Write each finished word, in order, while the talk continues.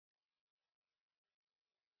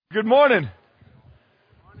Good morning.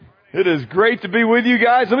 It is great to be with you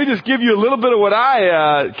guys. Let me just give you a little bit of what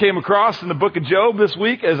I came across in the book of Job this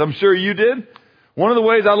week, as I'm sure you did. One of the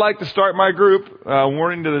ways I like to start my group,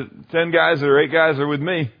 warning to the 10 guys or 8 guys that are with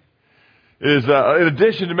me, is in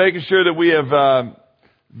addition to making sure that we have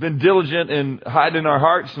been diligent in hiding in our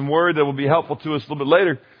hearts some word that will be helpful to us a little bit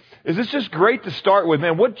later, is it's just great to start with,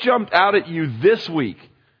 man, what jumped out at you this week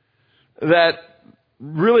that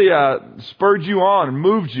really spurred you on and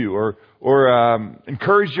moved you or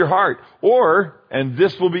encouraged your heart? Or, and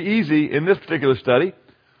this will be easy in this particular study,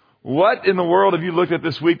 what in the world have you looked at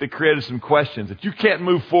this week that created some questions that you can't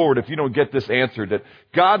move forward if you don't get this answered, that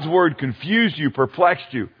God's Word confused you,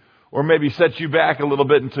 perplexed you, or maybe set you back a little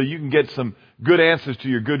bit until you can get some good answers to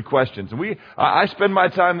your good questions? And I spend my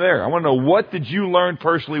time there. I want to know, what did you learn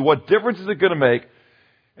personally? What difference is it going to make?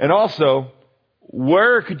 And also,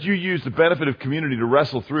 where could you use the benefit of community to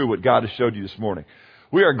wrestle through what God has showed you this morning?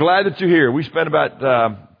 We are glad that you're here. We spent about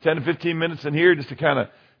 10 to 15 minutes in here just to kind of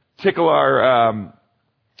tickle our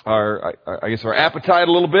appetite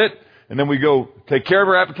a little bit, and then we go take care of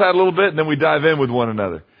our appetite a little bit, and then we dive in with one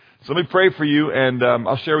another. So let me pray for you, and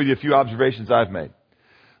I'll share with you a few observations I've made.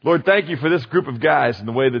 Lord, thank you for this group of guys and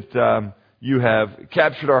the way that you have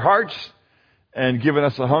captured our hearts and given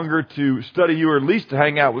us a hunger to study you, or at least to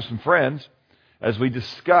hang out with some friends as we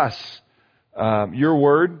discuss your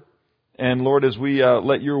word. And Lord, as we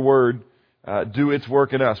let your word do its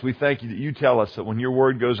work in us, we thank you that you tell us that when your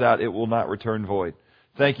word goes out, it will not return void.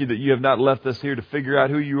 Thank you that you have not left us here to figure out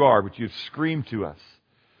who you are, but you've screamed to us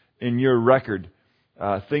in your record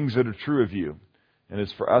things that are true of you. And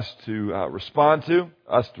it's for us to respond to,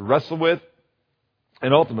 us to wrestle with,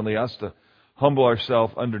 and ultimately us to humble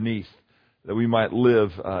ourselves underneath, that we might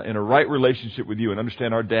live in a right relationship with you and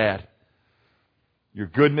understand our dad, your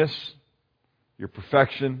goodness, your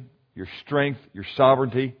perfection, your strength, your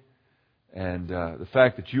sovereignty, and the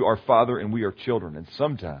fact that you are Father and we are children. And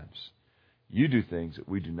sometimes you do things that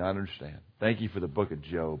we do not understand. Thank you for the book of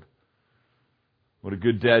Job. What a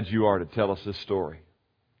good dad you are to tell us this story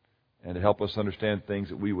and to help us understand things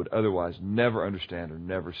that we would otherwise never understand or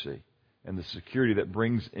never see. And the security that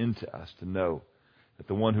brings into us to know that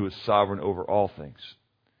the one who is sovereign over all things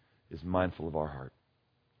is mindful of our heart.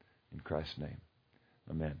 In Christ's name,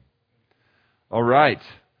 amen. All right.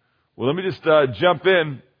 Well, let me just jump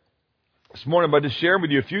in this morning by just sharing with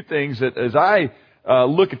you a few things that, as I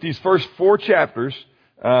look at these first 4 chapters,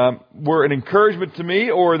 were an encouragement to me,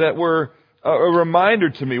 or that were a reminder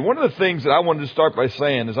to me. One of the things that I wanted to start by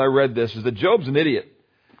saying as I read this is that Job's an idiot.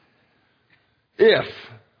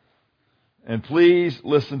 And please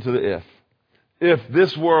listen to the if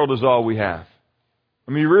this world is all we have.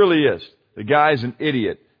 I mean, he really is. The guy's an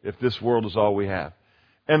idiot if this world is all we have.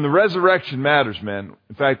 And the resurrection matters, man.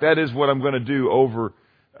 In fact, that is what I'm going to do over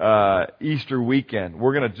Easter weekend.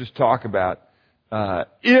 We're going to just talk about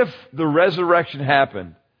if the resurrection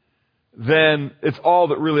happened, then it's all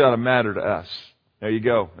that really ought to matter to us. There you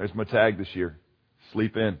go. There's my tag this year.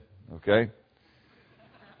 Sleep in, okay?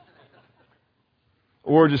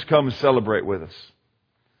 Or just come and celebrate with us.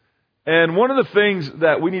 And one of the things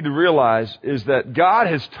that we need to realize is that God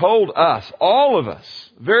has told us, all of us,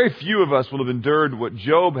 very few of us will have endured what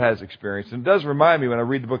Job has experienced. And it does remind me when I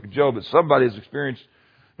read the book of Job that somebody has experienced,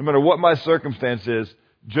 no matter what my circumstance is,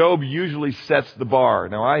 Job usually sets the bar.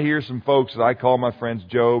 Now, I hear some folks that I call my friends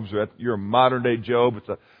Jobs, or you're a modern day Job. It's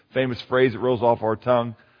a famous phrase that rolls off our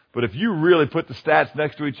tongue. But if you really put the stats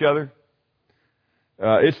next to each other,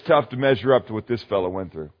 it's tough to measure up to what this fellow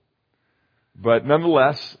went through. But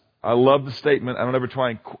nonetheless, I love the statement. I don't ever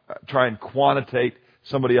try and quantitate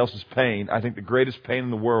somebody else's pain. I think the greatest pain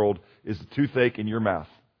in the world is the toothache in your mouth.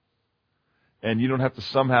 And you don't have to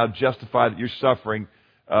somehow justify that your suffering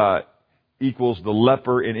equals the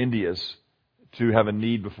leper in India's to have a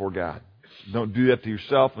need before God. Don't do that to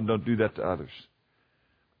yourself, and don't do that to others.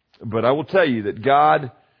 But I will tell you that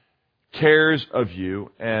God cares of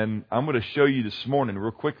you, and I'm going to show you this morning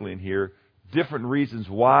real quickly in here different reasons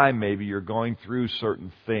why maybe you're going through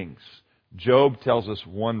certain things. Job tells us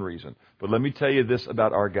one reason. But let me tell you this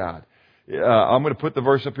about our God. I'm going to put the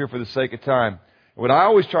verse up here for the sake of time. What I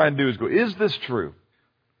always try and do is go, is this true?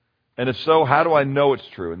 And if so, how do I know it's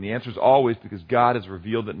true? And the answer is always because God has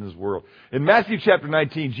revealed it in His Word. In Matthew chapter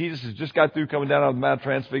 19, Jesus has just got through coming down on the Mount of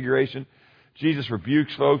Transfiguration. Jesus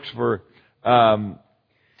rebukes folks for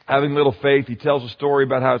having little faith. He tells a story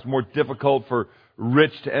about how it's more difficult for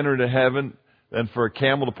rich to enter into heaven than for a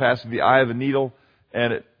camel to pass through the eye of a needle.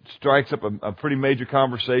 And it strikes up a pretty major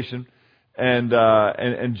conversation.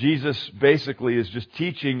 And Jesus basically is just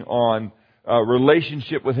teaching on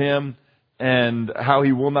relationship with Him and how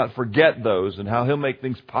He will not forget those, and how He'll make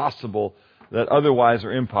things possible that otherwise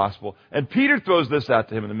are impossible. And Peter throws this out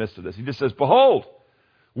to him in the midst of this. He just says, "Behold,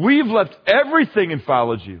 we've left everything and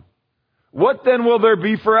followed you. What then will there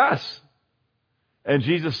be for us?" And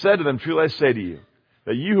Jesus said to them, "Truly I say to you,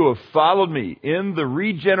 that you who have followed me in the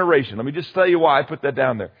regeneration," let me just tell you why I put that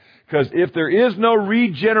down there. Because if there is no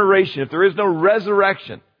regeneration, if there is no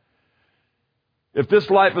resurrection, if this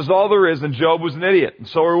life is all there is, then Job was an idiot, and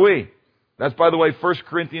so are we. That's, by the way, 1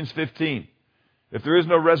 Corinthians 15. If there is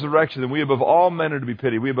no resurrection, then we above all men are to be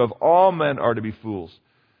pitied. We above all men are to be fools,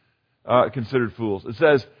 considered fools. It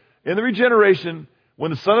says, in the regeneration,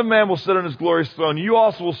 when the Son of Man will sit on His glorious throne, you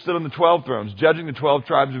also will sit on the 12 thrones, judging the 12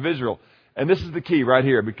 tribes of Israel. And this is the key right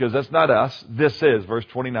here, because that's not us. This is, verse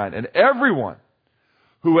 29. And everyone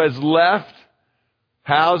who has left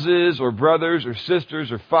houses or brothers or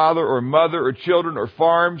sisters or father or mother or children or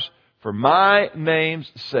farms for my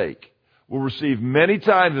name's sake will receive many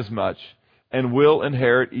times as much and will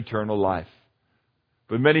inherit eternal life.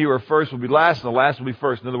 But many who are first will be last, and the last will be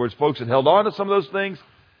first. In other words, folks that held on to some of those things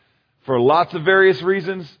for lots of various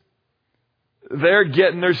reasons, they're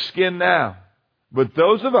getting their skin now. But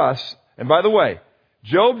those of us, and by the way,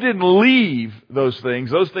 Job didn't leave those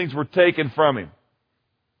things. Those things were taken from him.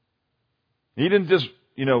 He didn't just,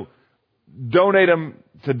 donate them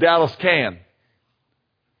to Dallas Can.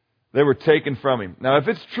 They were taken from him. Now, if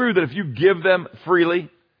it's true that if you give them freely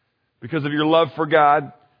because of your love for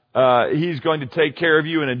God, He's going to take care of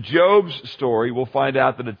you. And in Job's story, we'll find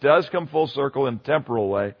out that it does come full circle in a temporal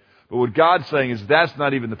way. But what God's saying is that's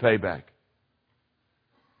not even the payback.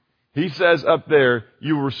 He says up there,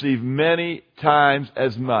 you will receive many times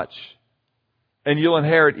as much, and you'll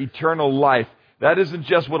inherit eternal life. That isn't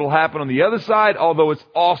just what will happen on the other side, although it's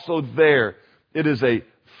also there. It is a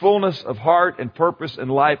fullness of heart and purpose and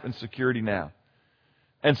life and security now.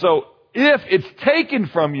 And so, if it's taken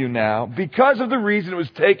from you now, because of the reason it was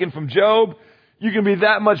taken from Job, you can be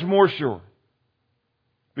that much more sure.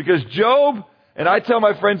 Because Job, and I tell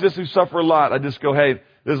my friends this who suffer a lot, I just go, hey,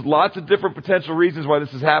 there's lots of different potential reasons why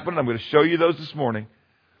this has happened. I'm going to show you those this morning.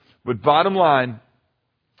 But bottom line,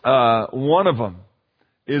 one of them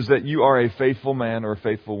is that you are a faithful man or a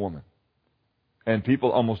faithful woman. And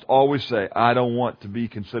people almost always say, I don't want to be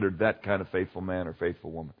considered that kind of faithful man or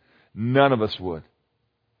faithful woman. None of us would.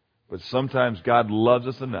 But sometimes God loves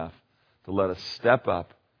us enough to let us step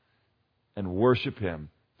up and worship Him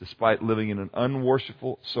despite living in an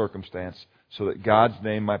unworshipful circumstance so that God's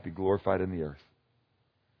name might be glorified in the earth.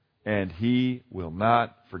 And He will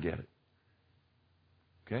not forget it.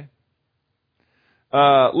 Okay?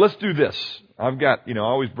 Let's do this. I've got, I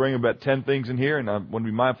always bring about 10 things in here, and I want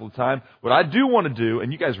to be mindful of time. What I do want to do,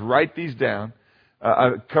 and you guys write these down.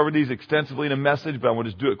 I covered these extensively in a message, but I want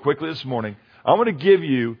to just do it quickly this morning. I want to give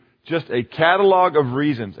you just a catalog of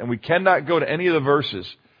reasons, and we cannot go to any of the verses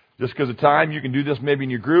just because of time. You can do this maybe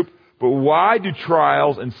in your group. But why do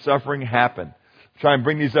trials and suffering happen? Try and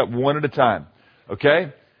bring these up one at a time.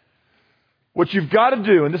 Okay? What you've got to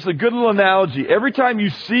do, and this is a good little analogy, every time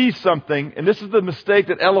you see something, and this is the mistake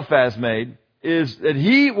that Eliphaz made, is that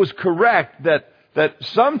he was correct that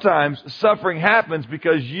sometimes suffering happens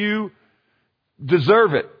because you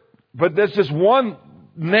deserve it. But that's just one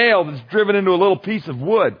nail that's driven into a little piece of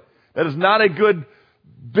wood. That is not a good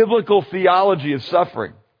biblical theology of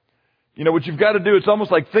suffering. What you've got to do, it's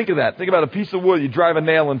almost like, think of that. Think about a piece of wood you drive a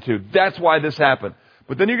nail into. That's why this happened.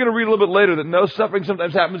 But then you're going to read a little bit later that no, suffering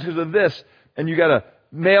sometimes happens because of this. And you got to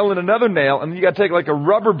nail in another nail, and then you got to take like a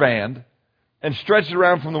rubber band and stretch it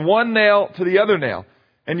around from the one nail to the other nail.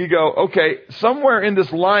 And you go, okay, somewhere in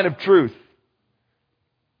this line of truth,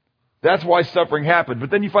 that's why suffering happened.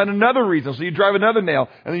 But then you find another reason. So you drive another nail,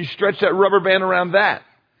 and then you stretch that rubber band around that.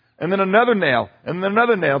 And then another nail, and then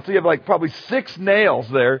another nail. So you have like probably 6 nails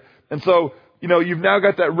there. And so, you've now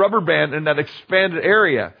got that rubber band in that expanded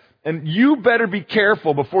area. And you better be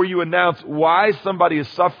careful before you announce why somebody is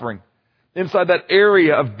suffering inside that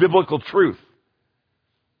area of biblical truth.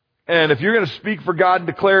 And if you're going to speak for God and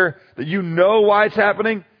declare that you know why it's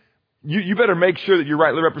happening, you better make sure that you're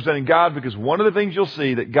rightly representing God, because one of the things you'll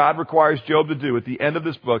see that God requires Job to do at the end of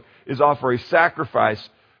this book is offer a sacrifice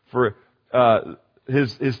for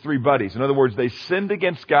his 3 buddies. In other words, they sinned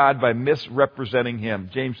against God by misrepresenting Him.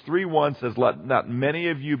 James 3:1 says, let not many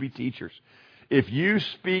of you be teachers. If you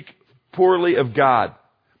speak poorly of God,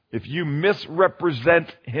 if you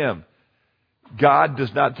misrepresent Him, God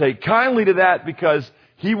does not take kindly to that, because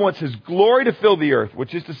He wants His glory to fill the earth,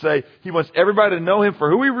 which is to say, He wants everybody to know Him for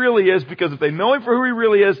who He really is, because if they know Him for who He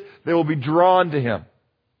really is, they will be drawn to Him.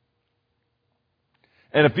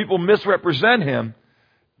 And if people misrepresent Him,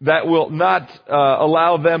 that will not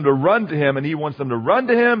allow them to run to Him, and He wants them to run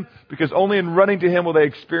to Him because only in running to Him will they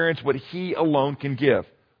experience what He alone can give,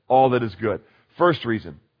 all that is good. First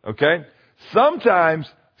reason, okay?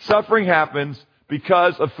 Sometimes suffering happens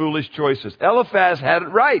because of foolish choices. Eliphaz had it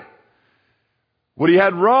right. What he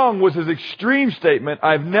had wrong was his extreme statement,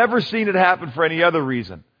 I've never seen it happen for any other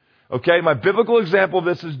reason. Okay, my biblical example of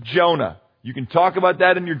this is Jonah. You can talk about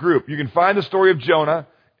that in your group. You can find the story of Jonah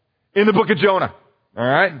in the book of Jonah.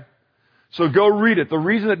 Alright? So go read it. The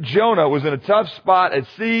reason that Jonah was in a tough spot at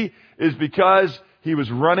sea is because he was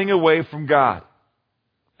running away from God.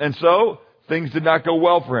 And so, things did not go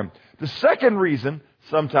well for him. The second reason,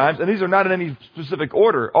 sometimes, and these are not in any specific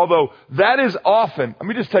order, although that is often, let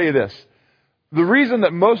me just tell you this. The reason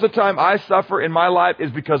that most of the time I suffer in my life is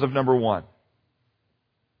because of number one.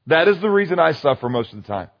 That is the reason I suffer most of the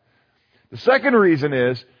time. The second reason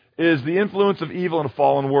is the influence of evil in a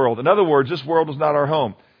fallen world. In other words, this world is not our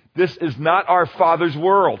home. This is not our Father's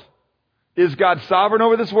world. Is God sovereign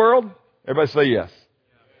over this world? Everybody say yes.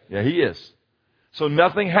 Yeah, He is. So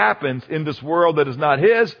nothing happens in this world that is not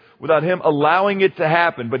His without Him allowing it to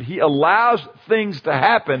happen. But He allows things to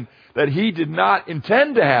happen that He did not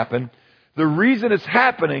intend to happen. The reason it's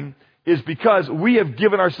happening is because we have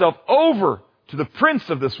given ourselves over to the prince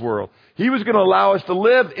of this world. He was going to allow us to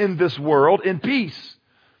live in this world in peace.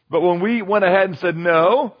 But when we went ahead and said,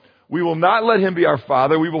 no, we will not let him be our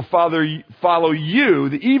father, we will follow you,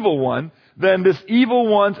 the evil one, then this evil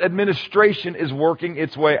one's administration is working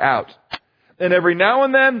its way out. And every now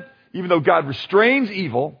and then, even though God restrains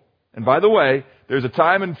evil, and by the way, there's a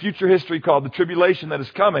time in future history called the tribulation that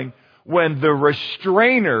is coming, when the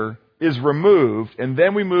restrainer is removed, and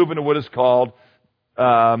then we move into what is called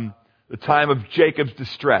the time of Jacob's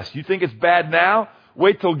distress. You think it's bad now?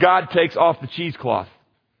 Wait till God takes off the cheesecloth.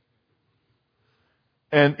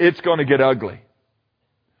 And it's going to get ugly.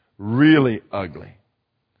 Really ugly.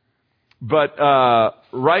 But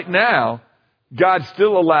right now, God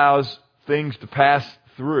still allows things to pass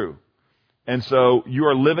through. And so you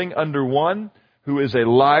are living under one who is a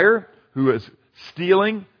liar, who is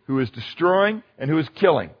stealing, who is destroying, and who is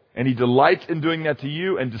killing. And he delights in doing that to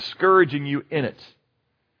you and discouraging you in it.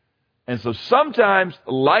 And so sometimes,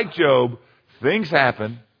 like Job, things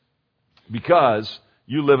happen because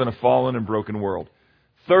you live in a fallen and broken world.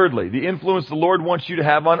 Thirdly, the influence the Lord wants you to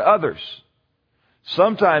have on others.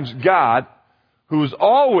 Sometimes God, who is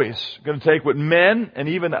always going to take what men and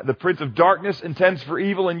even the prince of darkness intends for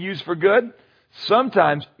evil and use for good,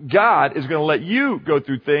 sometimes God is going to let you go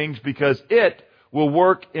through things because it will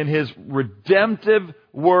work in His redemptive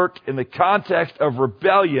work in the context of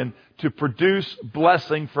rebellion to produce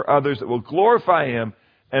blessing for others that will glorify Him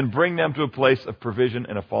and bring them to a place of provision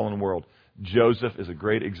in a fallen world. Joseph is a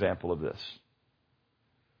great example of this.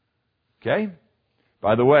 Okay?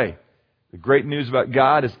 By the way, the great news about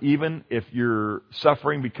God is even if you're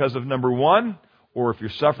suffering because of number one, or if you're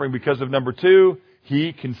suffering because of number two,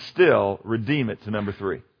 He can still redeem it to number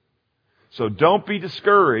three. So don't be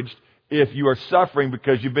discouraged if you are suffering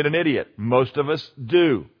because you've been an idiot. Most of us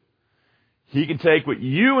do. He can take what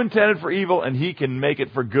you intended for evil and He can make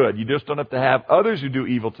it for good. You just don't have to have others who do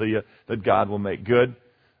evil to you that God will make good.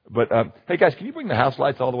 But, hey guys, can you bring the house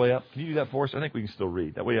lights all the way up? Can you do that for us? I think we can still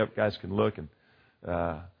read. That way you guys can look. And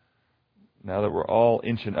now that we're all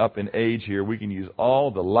inching up in age here, we can use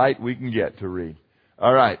all the light we can get to read.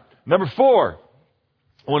 All right. Number 4.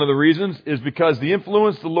 One of the reasons is because the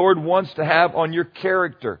influence the Lord wants to have on your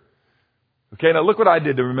character. Okay, now look what I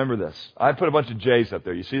did to remember this. I put a bunch of J's up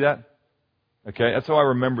there. You see that? Okay, that's how I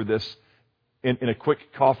remember this in a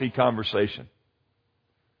quick coffee conversation.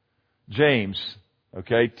 James,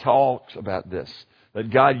 okay, talks about this,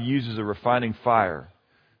 that God uses a refining fire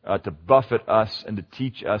to buffet us and to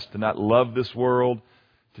teach us to not love this world,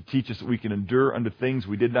 to teach us that we can endure under things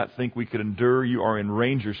we did not think we could endure. You are in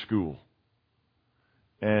ranger school.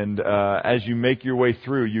 And as you make your way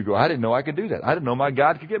through, you go, I didn't know I could do that. I didn't know my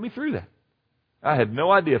God could get me through that. I had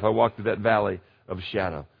no idea if I walked through that valley of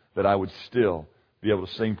shadow that I would still be able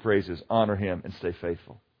to sing praises, honor Him, and stay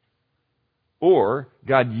faithful. Or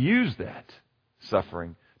God used that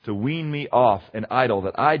suffering to wean me off an idol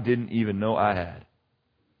that I didn't even know I had.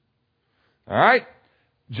 All right?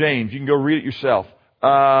 James, you can go read it yourself.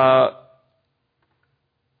 5th,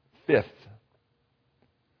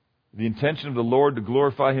 the intention of the Lord to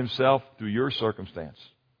glorify Himself through your circumstance.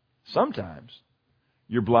 Sometimes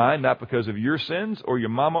you're blind not because of your sins or your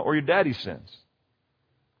mama or your daddy's sins,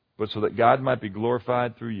 but so that God might be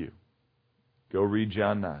glorified through you. Go read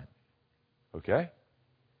John 9. Okay?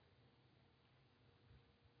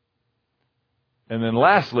 And then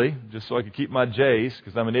lastly, just so I can keep my J's,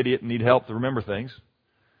 because I'm an idiot and need help to remember things,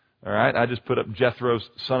 All right, I just put up Jethro's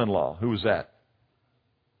son-in-law. Who was that?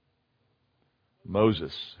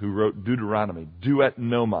 Moses, who wrote Deuteronomy, Duet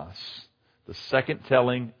Nomos, the second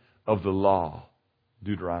telling of the law,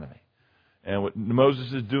 Deuteronomy. And what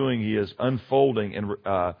Moses is doing, he is unfolding and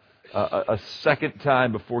a second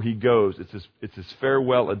time before he goes. It's his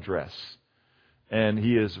farewell address. And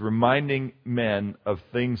he is reminding men of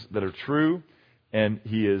things that are true, and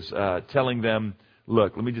he is telling them,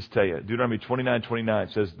 look, let me just tell you, Deuteronomy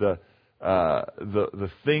 29:29 says the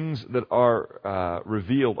things that are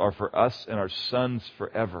revealed are for us and our sons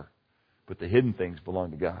forever, but the hidden things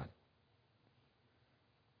belong to God.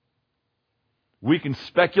 We can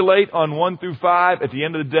speculate on 1 through 5. At the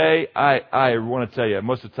end of the day, I want to tell you,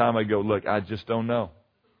 most of the time I go, look, I just don't know.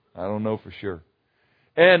 I don't know for sure.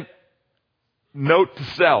 And note to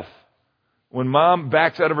self, when mom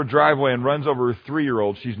backs out of her driveway and runs over her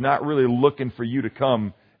 3-year-old, she's not really looking for you to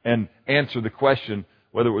come and answer the question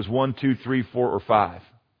whether it was 1, 2, 3, 4, or 5.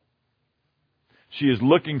 She is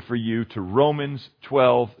looking for you to Romans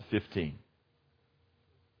 12:15,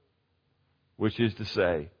 which is to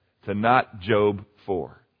say, to not Job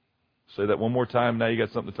 4. Say that one more time, now you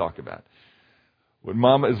got something to talk about. What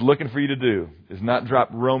Mama is looking for you to do is not drop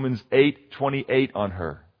Romans 8:28 on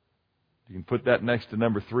her. You can put that next to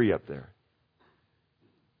number 3 up there.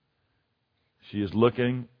 She is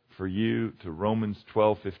looking for you to Romans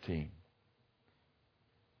 12:15,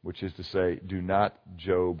 which is to say, do not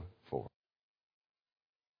Job